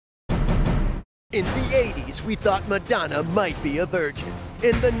In the 80s, we thought Madonna might be a virgin.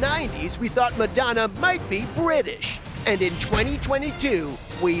 In the 90s, we thought Madonna might be British. And in 2022,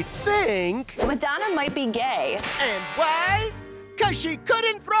 we think... Madonna might be gay. And why? 'Cause she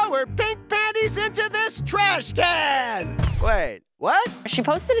couldn't throw her pink panties into this trash can! Wait, what? She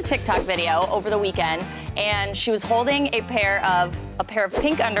posted a TikTok video over the weekend, and she was holding a pair of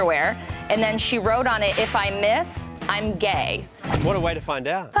pink underwear, and then she wrote on it, "If I miss, I'm gay." What a way to find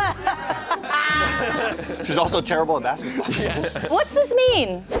out. She's also terrible at basketball. What's this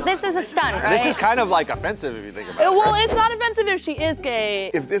mean? This is a stunt, right? This is kind of like offensive if you think about it. Well, it's not offensive if she is gay.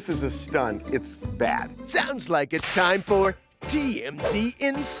 If this is a stunt, it's bad. Sounds like it's time for TMZ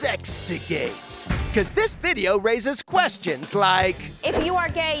Insextigates. 'Cause this video raises questions like... If you are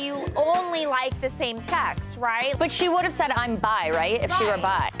gay, you only like the same sex, right? But she would have said, "I'm bi," right? If she were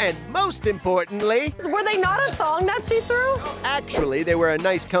bi. And most importantly... Were they not a thong that she threw? Actually, they were a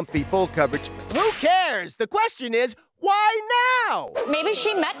nice, comfy, full coverage. Who cares? The question is, why now? Maybe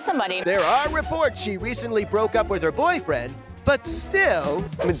she met somebody. There are reports she recently broke up with her boyfriend, but still...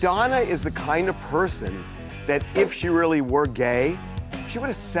 Madonna is the kind of person that if she really were gay, she would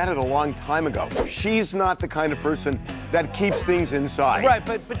have said it a long time ago. She's not the kind of person that keeps things inside. Right,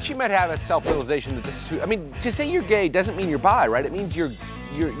 but she might have a self-realization that this is, I mean, to say you're gay doesn't mean you're bi, right? It means you're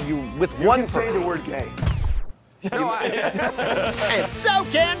with You one can say person. the word gay. No, And so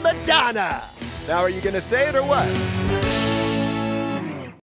can Madonna! Now, are you gonna say it or what?